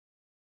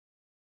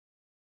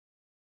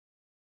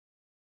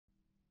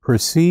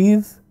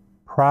Perceive,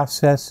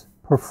 process,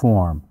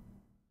 perform.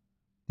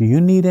 Do you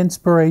need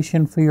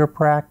inspiration for your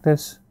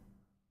practice?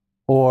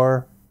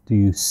 Or do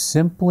you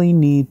simply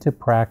need to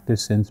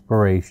practice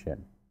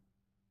inspiration?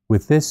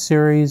 With this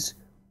series,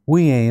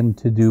 we aim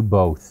to do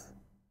both.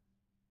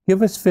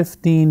 Give us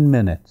 15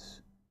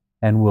 minutes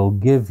and we'll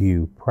give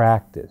you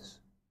practice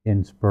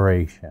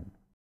inspiration.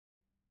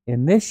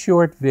 In this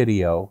short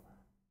video,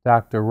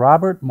 Dr.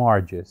 Robert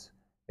Margeas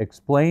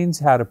explains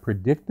how to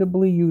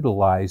predictably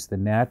utilize the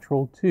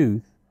natural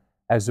tooth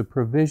as a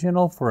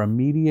provisional for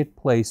immediate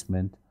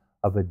placement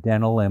of a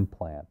dental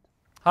implant.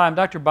 Hi, I'm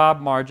Dr. Bob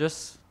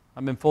Margeas.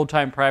 I'm in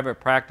full-time private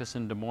practice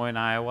in Des Moines,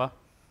 Iowa.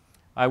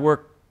 I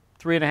work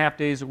 3.5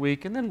 days a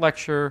week and then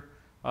lecture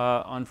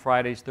on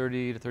Fridays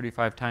 30 to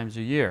 35 times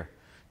a year.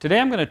 Today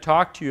I'm going to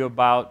talk to you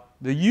about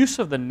the use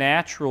of the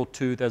natural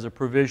tooth as a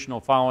provisional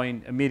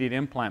following immediate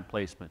implant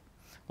placement.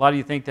 A lot of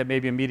you think that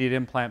maybe immediate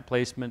implant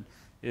placement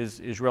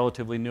is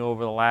relatively new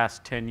over the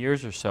last 10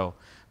 years or so.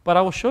 But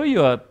I will show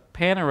you a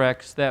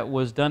Panorex that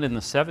was done in the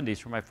 70s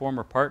for my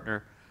former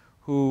partner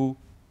who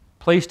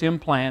placed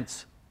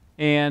implants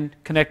and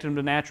connected them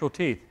to natural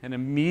teeth and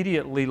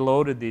immediately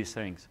loaded these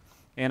things.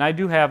 And I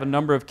do have a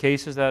number of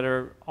cases that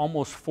are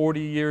almost 40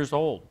 years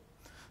old.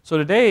 So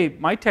today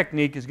my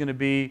technique is going to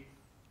be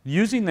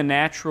using the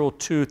natural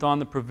tooth on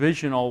the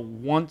provisional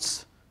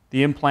once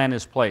the implant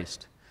is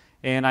placed.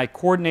 And I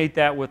coordinate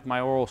that with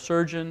my oral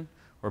surgeon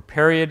or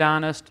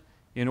periodontist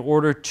in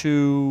order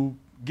to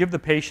give the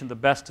patient the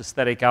best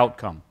aesthetic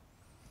outcome.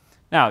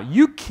 Now,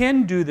 you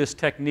can do this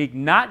technique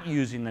not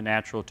using the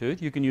natural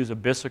tooth. You can use a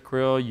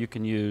bisacryl, you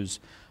can use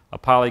a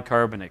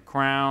polycarbonate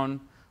crown,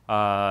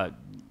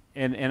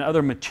 and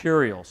other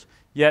materials.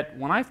 Yet,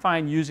 when I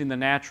find using the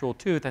natural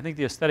tooth, I think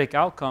the aesthetic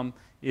outcome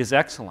is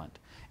excellent.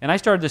 And I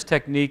started this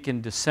technique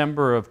in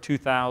December of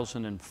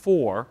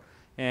 2004,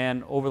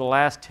 and over the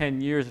last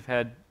 10 years I've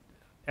had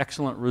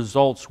excellent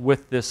results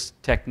with this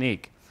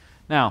technique.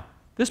 Now,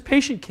 this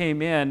patient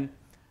came in,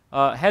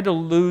 had to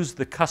lose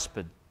the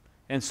cuspid,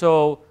 and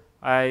so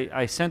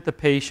I sent the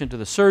patient to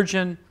the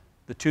surgeon,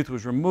 the tooth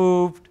was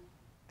removed,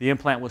 the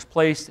implant was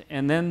placed,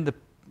 and then the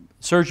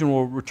surgeon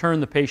will return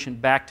the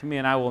patient back to me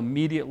and I will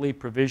immediately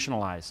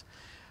provisionalize.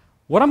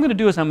 What I'm going to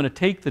do is I'm going to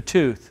take the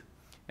tooth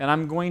and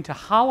I'm going to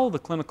hollow the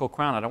clinical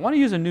crown out. I want to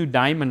use a new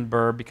diamond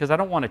burr because I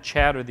don't want to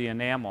chatter the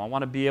enamel. I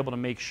want to be able to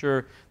make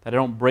sure that I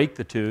don't break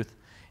the tooth.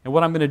 And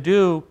what I'm going to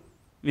do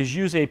is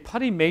use a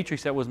putty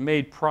matrix that was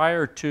made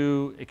prior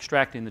to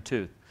extracting the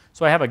tooth.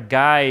 So I have a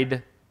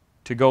guide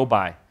to go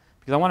by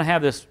because I want to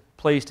have this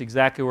placed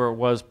exactly where it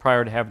was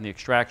prior to having the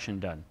extraction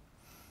done.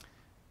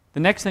 The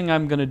next thing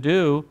I'm going to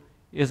do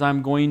is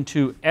I'm going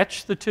to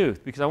etch the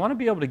tooth because I want to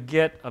be able to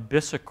get a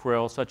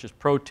bisacryl such as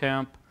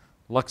ProTemp,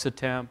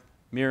 Luxatemp,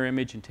 Mirror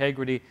Image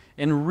Integrity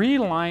and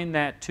reline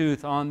that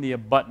tooth on the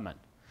abutment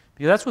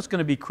because that's what's going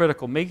to be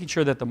critical, making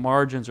sure that the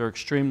margins are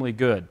extremely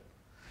good.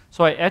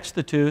 So I etch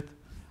the tooth,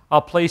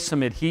 I'll place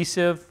some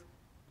adhesive,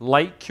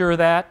 light cure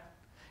that,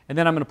 and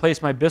then I'm going to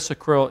place my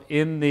bisacryl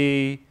in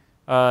the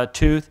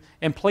tooth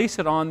and place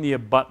it on the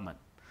abutment.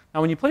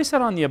 Now when you place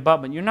that on the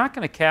abutment, you're not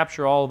going to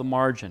capture all of the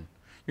margin.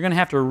 You're going to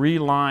have to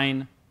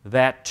reline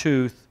that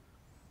tooth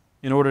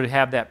in order to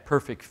have that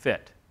perfect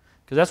fit.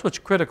 Because that's what's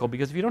critical,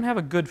 because if you don't have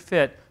a good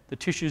fit, the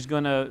tissue is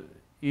going to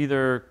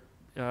either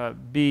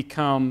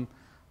become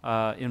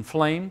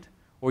inflamed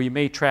or you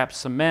may trap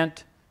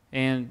cement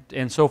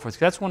and so forth.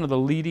 That's one of the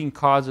leading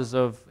causes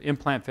of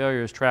implant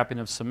failure is trapping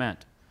of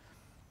cement.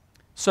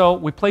 So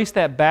we place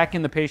that back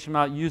in the patient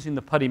mouth using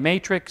the putty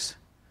matrix.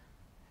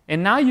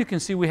 And now you can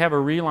see we have a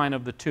reline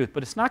of the tooth,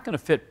 but it's not going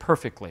to fit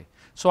perfectly.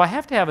 So I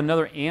have to have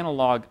another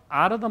analog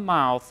out of the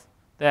mouth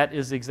that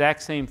is the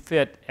exact same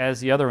fit as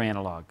the other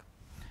analog.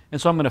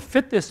 And so I'm going to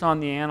fit this on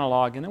the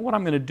analog, and then what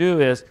I'm going to do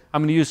is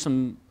I'm going to use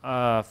some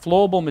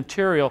flowable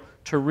material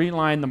to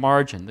reline the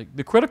margin.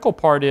 The critical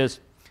part is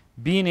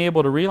being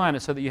able to reline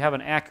it so that you have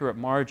an accurate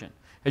margin.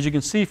 As you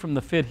can see from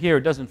the fit here,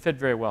 it doesn't fit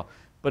very well,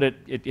 but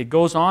it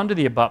goes onto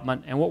the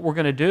abutment, and what we're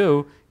going to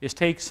do is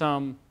take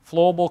some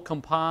flowable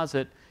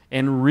composite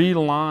and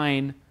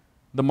reline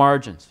the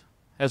margins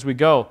as we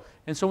go.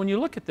 And so when you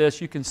look at this,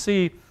 you can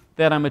see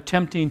that I'm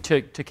attempting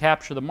to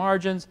capture the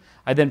margins.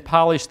 I then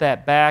polish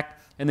that back.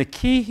 And the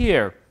key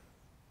here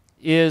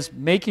is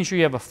making sure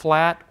you have a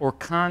flat or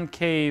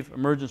concave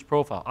emergence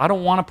profile. I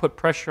don't want to put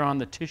pressure on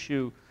the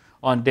tissue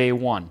on day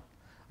one.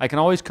 I can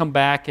always come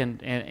back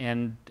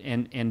and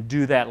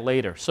do that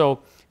later. So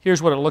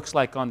here's what it looks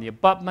like on the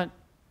abutment.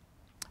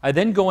 I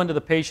then go into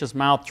the patient's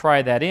mouth,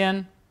 try that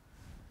in,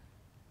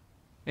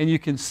 and you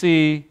can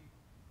see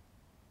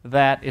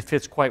that it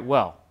fits quite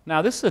well.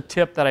 Now this is a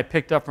tip that I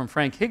picked up from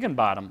Frank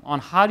Higginbottom on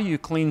how do you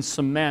clean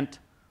cement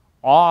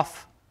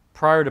off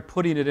prior to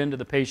putting it into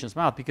the patient's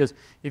mouth, because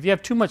if you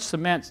have too much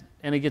cement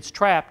and it gets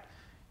trapped,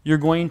 you're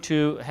going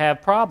to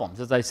have problems,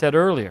 as I said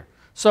earlier.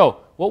 So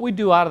what we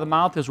do out of the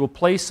mouth is we'll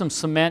place some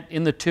cement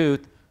in the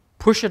tooth,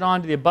 push it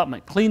onto the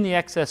abutment, clean the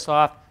excess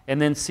off,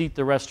 and then seat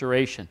the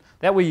restoration.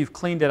 That way you've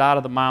cleaned it out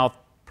of the mouth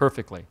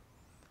perfectly.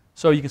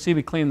 So you can see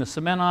we clean the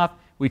cement off.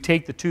 We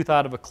take the tooth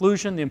out of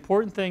occlusion. The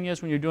important thing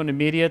is when you're doing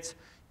immediates,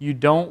 you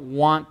don't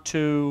want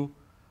to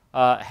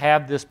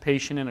have this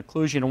patient in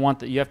occlusion.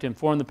 You have to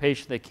inform the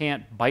patient they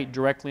can't bite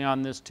directly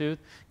on this tooth,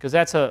 because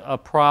that's a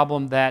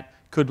problem that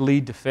could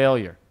lead to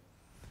failure.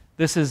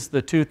 This is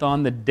the tooth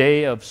on the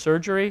day of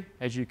surgery,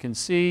 as you can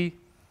see,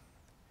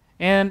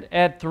 and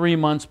at 3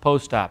 months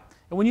post-op.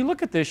 And when you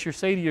look at this, you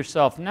say to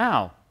yourself,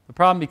 now, the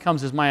problem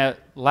becomes, is my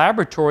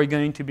laboratory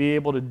going to be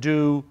able to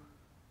do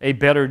a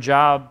better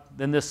job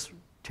than this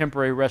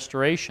temporary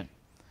restoration?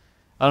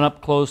 An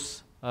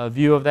up-close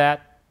view of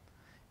that,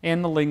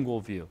 and the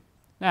lingual view.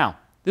 Now,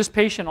 this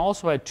patient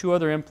also had 2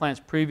 other implants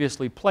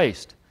previously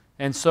placed,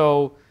 and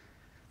so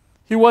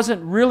he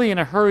wasn't really in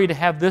a hurry to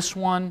have this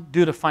one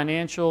due to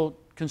financial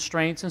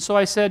constraints, and so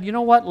I said, you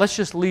know what, let's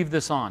just leave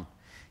this on.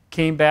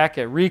 Came back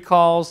at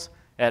recalls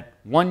at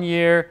 1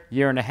 year,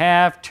 year and a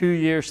half, 2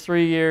 years,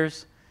 3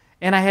 years,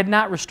 and I had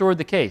not restored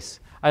the case.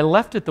 I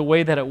left it the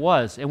way that it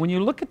was, and when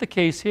you look at the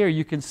case here,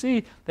 you can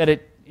see that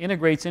it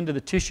integrates into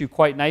the tissue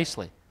quite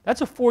nicely.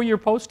 That's a 4-year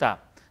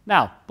post-op.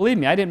 Now, believe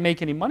me, I didn't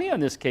make any money on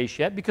this case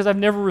yet because I've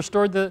never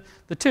restored the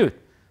tooth.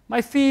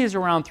 My fee is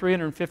around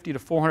 $350 to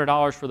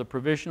 $400 for the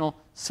provisional,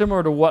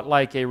 similar to what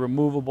like a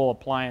removable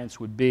appliance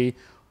would be,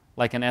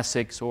 like an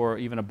Essex or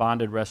even a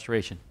bonded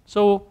restoration.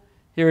 So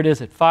here it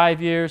is at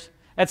 5 years.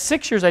 At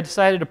 6 years, I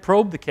decided to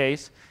probe the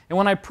case, and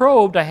when I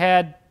probed, I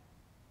had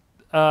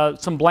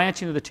some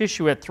blanching of the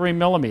tissue at 3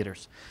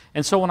 millimeters.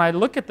 And so when I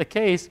look at the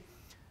case,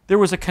 there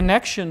was a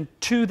connection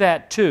to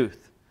that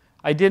tooth.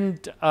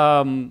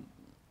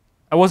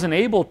 I wasn't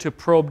able to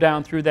probe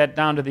down through that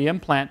down to the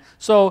implant.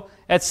 So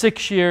at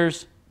 6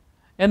 years,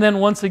 and then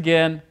once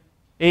again,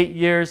 8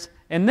 years,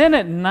 and then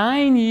at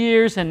 9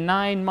 years and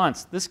 9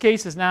 months, this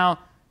case is now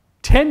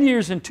 10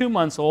 years and 2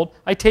 months old,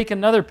 I take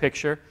another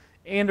picture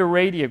and a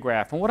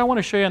radiograph. And what I want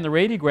to show you on the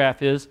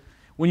radiograph is,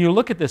 when you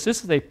look at this,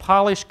 this is a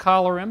polished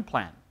collar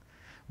implant.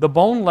 The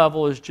bone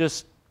level is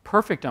just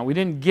perfect on. We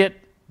didn't get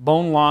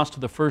bone loss to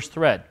the first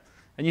thread.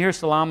 And you hear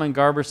Salama and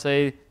Garber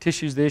say,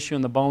 tissue's the issue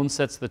and the bone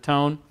sets the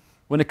tone.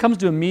 When it comes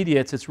to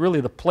immediates, it's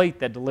really the plate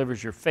that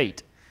delivers your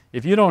fate.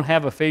 If you don't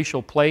have a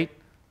facial plate,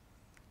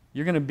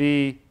 you're going to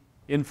be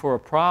in for a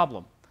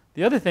problem.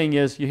 The other thing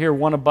is, you hear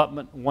one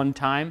abutment, one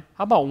time.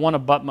 How about one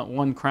abutment,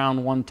 one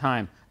crown, one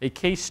time? A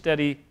case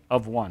study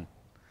of one.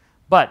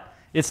 But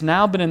it's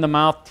now been in the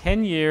mouth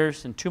 10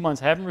 years and 2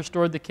 months. I haven't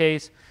restored the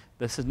case.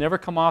 This has never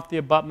come off the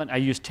abutment. I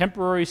use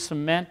temporary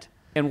cement.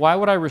 And why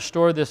would I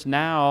restore this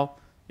now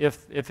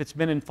if it's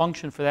been in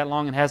function for that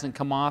long and hasn't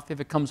come off?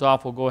 If it comes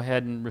off, we'll go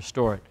ahead and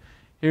restore it.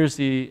 Here's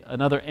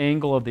another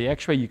angle of the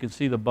x-ray. You can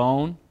see the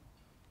bone.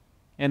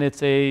 And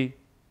it's a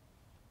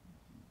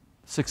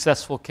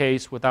successful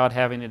case without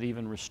having it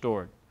even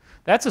restored.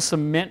 That's a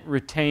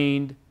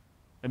cement-retained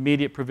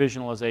immediate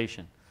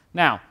provisionalization.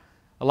 Now,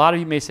 a lot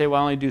of you may say,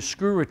 well, I only do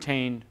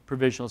screw-retained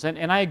provisionals.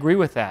 And I agree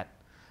with that.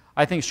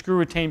 I think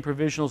screw-retained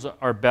provisionals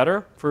are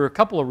better for a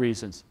couple of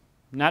reasons.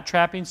 Not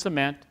trapping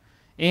cement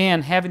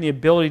and having the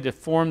ability to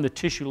form the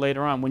tissue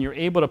later on. When you're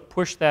able to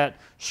push that,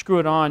 screw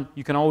it on,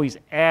 you can always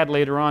add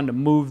later on to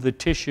move the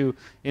tissue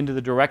into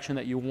the direction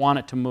that you want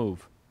it to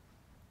move.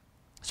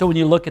 So when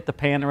you look at the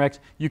Panorex,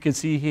 you can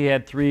see he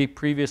had 3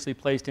 previously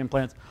placed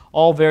implants,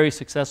 all very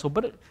successful.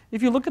 But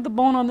if you look at the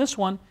bone on this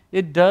one,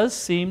 it does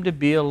seem to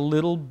be a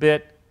little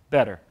bit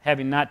better,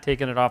 having not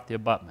taken it off the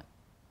abutment.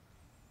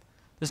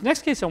 This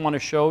next case I want to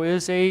show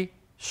is a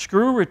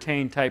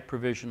screw-retained type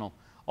provisional,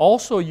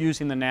 also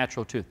using the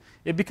natural tooth.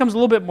 It becomes a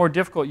little bit more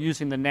difficult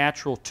using the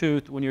natural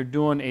tooth when you're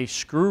doing a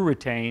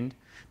screw-retained,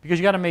 because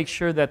you got to make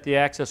sure that the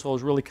access hole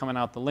is really coming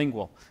out the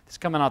lingual. If it's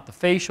coming out the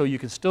facial, you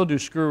can still do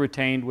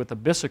screw-retained with a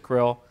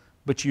bisacryl,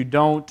 but you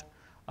don't,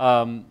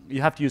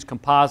 you have to use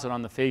composite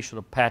on the facial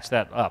to patch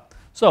that up.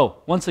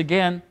 So once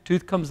again,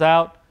 tooth comes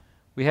out,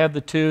 we have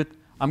the tooth.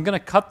 I'm going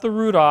to cut the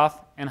root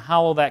off and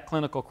hollow that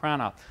clinical crown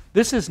out.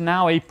 This is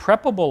now a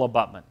preppable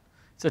abutment.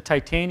 It's a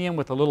titanium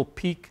with a little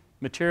peak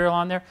material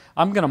on there.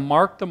 I'm going to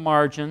mark the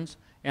margins,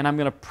 and I'm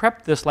going to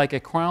prep this like a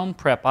crown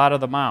prep out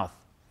of the mouth.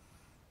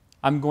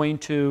 I'm going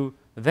to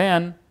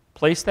then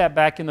place that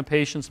back in the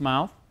patient's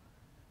mouth.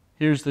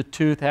 Here's the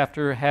tooth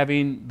after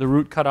having the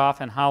root cut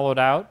off and hollowed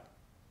out.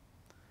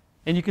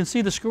 And you can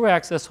see the screw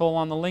access hole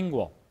on the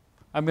lingual.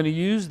 I'm going to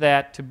use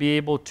that to be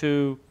able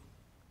to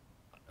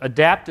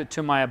adapt it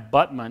to my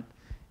abutment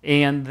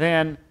and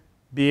then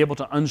be able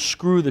to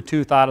unscrew the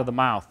tooth out of the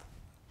mouth.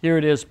 Here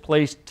it is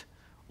placed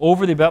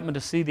over the abutment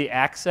to see the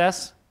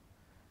access.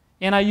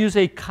 And I use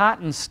a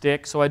cotton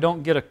stick so I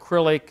don't get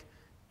acrylic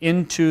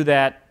into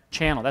that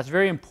channel. That's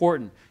very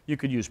important. You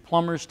could use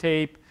plumber's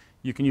tape,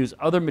 you can use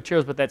other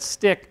materials, but that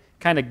stick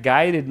kind of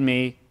guided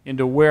me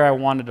into where I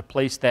wanted to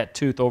place that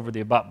tooth over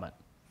the abutment.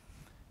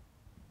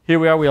 Here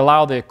we are, we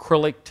allow the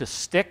acrylic to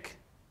stick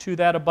to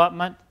that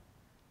abutment,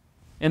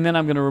 and then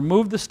I'm going to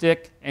remove the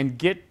stick and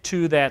get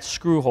to that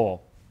screw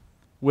hole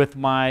with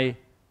my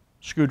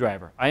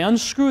screwdriver. I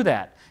unscrew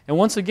that, and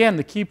once again,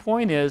 the key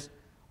point is,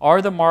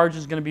 are the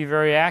margins going to be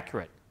very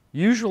accurate?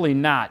 Usually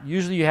not.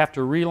 Usually you have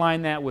to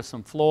reline that with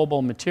some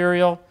flowable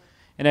material,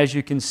 And as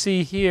you can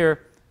see here,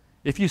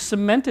 if you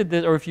cemented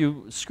this or if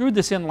you screwed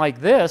this in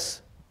like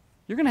this,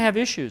 you're going to have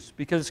issues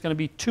because it's going to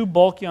be too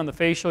bulky on the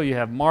facial. You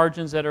have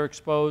margins that are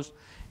exposed.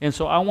 And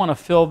so I want to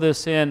fill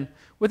this in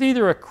with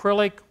either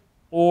acrylic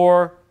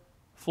or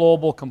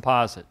flowable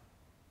composite.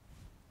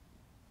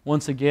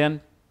 Once again,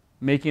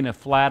 making a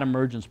flat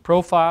emergence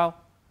profile.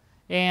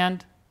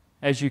 And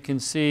as you can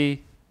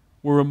see,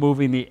 we're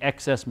removing the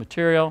excess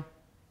material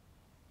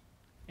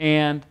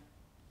and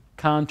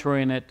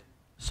contouring it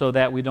so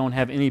that we don't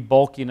have any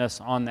bulkiness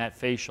on that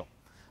facial.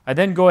 I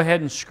then go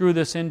ahead and screw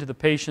this into the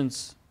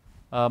patient's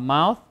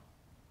mouth.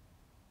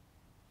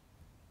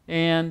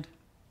 And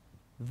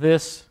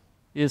this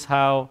is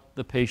how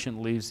the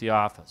patient leaves the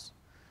office.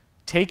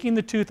 Taking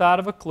the tooth out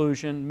of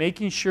occlusion,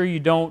 making sure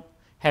you don't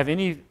have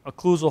any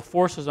occlusal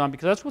forces on,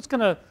 because that's what's going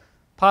to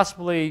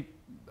possibly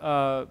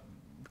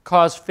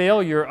cause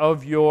failure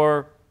of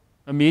your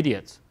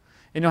immediates.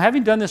 And,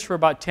 having done this for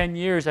about 10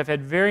 years, I've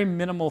had very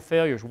minimal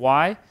failures.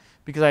 Why?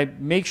 Because I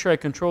make sure I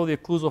control the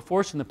occlusal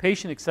force and the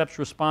patient accepts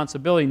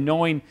responsibility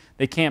knowing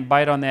they can't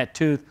bite on that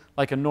tooth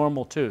like a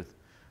normal tooth.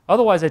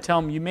 Otherwise, I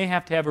tell them you may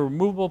have to have a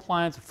removable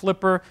appliance, a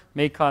flipper,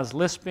 may cause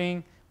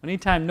lisping.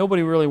 Anytime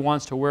nobody really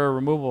wants to wear a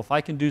removable, if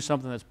I can do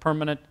something that's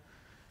permanent,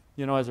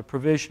 as a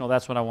provisional,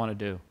 that's what I want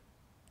to do.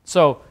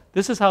 So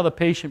this is how the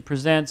patient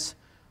presents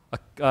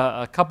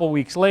a couple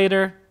weeks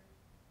later.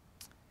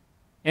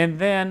 And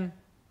then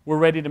we're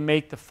ready to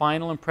make the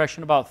final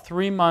impression about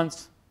 3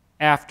 months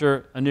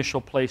after initial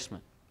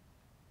placement.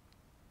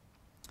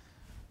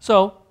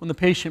 So when the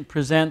patient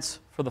presents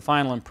for the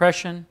final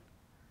impression,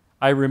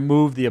 I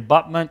remove the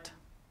abutment,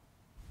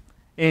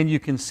 and you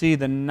can see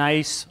the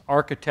nice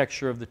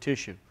architecture of the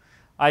tissue.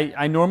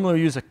 I normally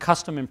use a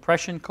custom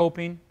impression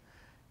coping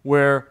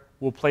where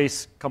we'll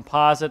place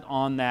composite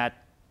on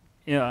that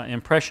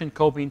impression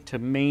coping to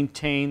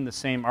maintain the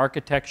same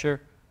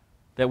architecture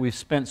that we've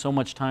spent so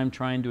much time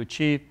trying to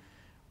achieve.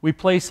 We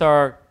place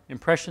our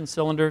impression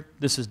cylinder.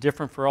 This is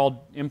different for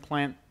all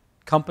implant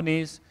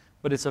companies,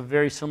 but it's a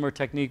very similar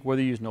technique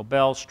whether you use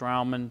Nobel,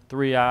 Straumann,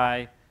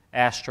 3i,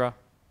 Astra.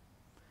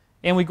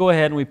 And we go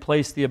ahead and we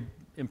place the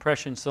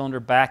impression cylinder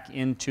back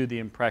into the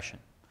impression.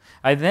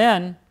 I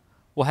then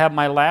will have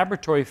my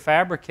laboratory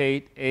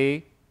fabricate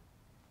a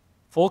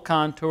full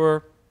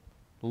contour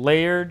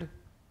layered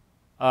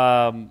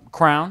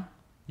crown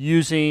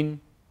using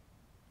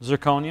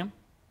zirconium.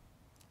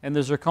 And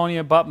the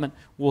zirconia abutment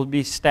will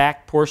be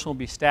stacked, porcelain will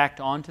be stacked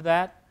onto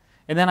that.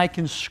 And then I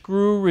can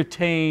screw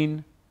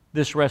retain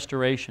this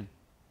restoration.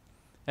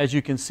 As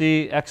you can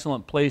see,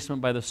 excellent placement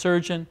by the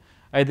surgeon.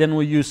 I then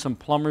will use some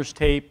plumber's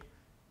tape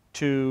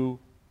to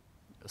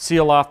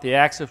seal off the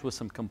axis with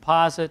some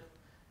composite.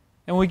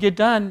 And when we get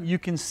done, you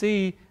can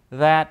see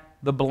that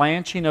the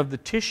blanching of the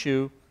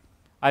tissue,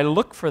 I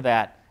look for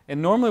that.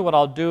 And normally what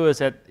I'll do is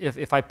that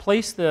if I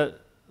place the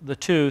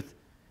tooth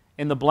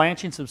and the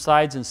blanching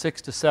subsides in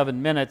 6 to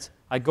 7 minutes,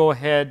 I go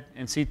ahead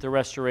and seat the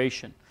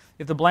restoration.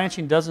 If the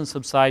blanching doesn't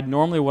subside,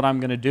 normally what I'm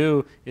going to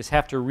do is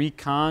have to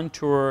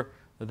recontour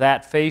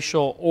that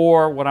facial,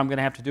 or what I'm going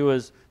to have to do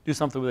is do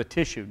something with a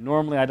tissue.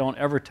 Normally I don't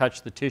ever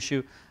touch the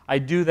tissue. I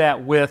do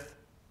that with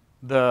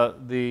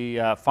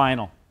the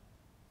final.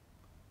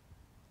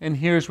 And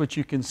here's what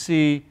you can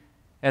see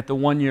at the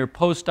 1 year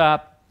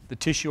post-op. The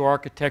tissue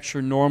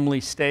architecture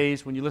normally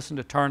stays. When you listen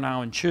to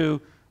Tarnow and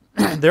Chu,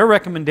 their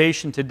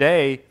recommendation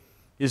today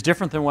is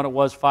different than what it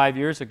was 5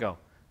 years ago.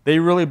 They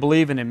really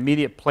believe in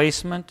immediate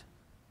placement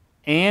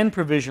and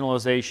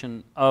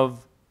provisionalization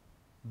of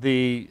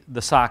the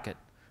socket.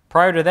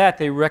 Prior to that,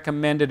 they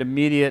recommended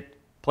immediate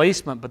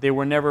placement, but they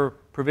were never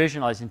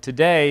provisionalizing.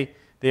 Today,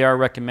 they are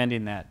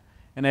recommending that.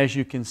 And as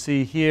you can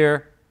see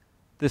here,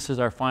 this is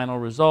our final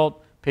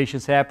result.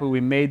 Patient's happy.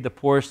 We made the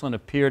porcelain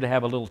appear to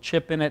have a little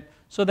chip in it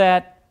so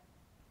that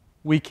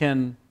we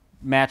can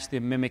match the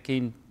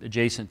mimicking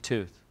adjacent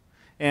tooth.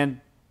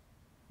 And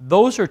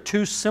those are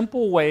two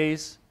simple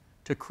ways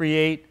to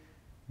create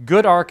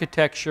good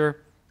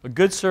architecture, a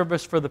good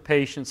service for the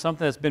patient,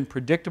 something that's been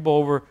predictable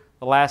over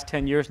the last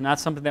 10 years, not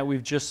something that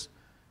we've just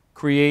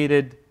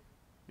created,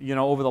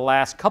 over the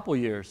last couple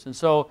years. And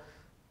so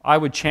I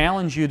would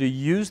challenge you to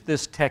use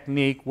this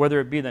technique, whether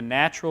it be the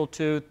natural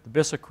tooth, the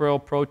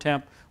Bisacryl,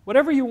 ProTemp,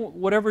 whatever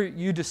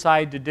you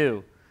decide to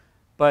do.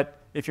 But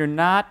if you're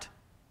not,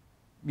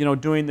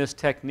 doing this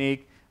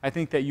technique, I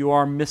think that you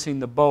are missing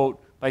the boat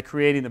by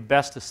creating the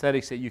best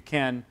aesthetics that you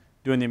can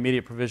doing the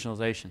immediate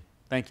provisionalization.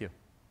 Thank you.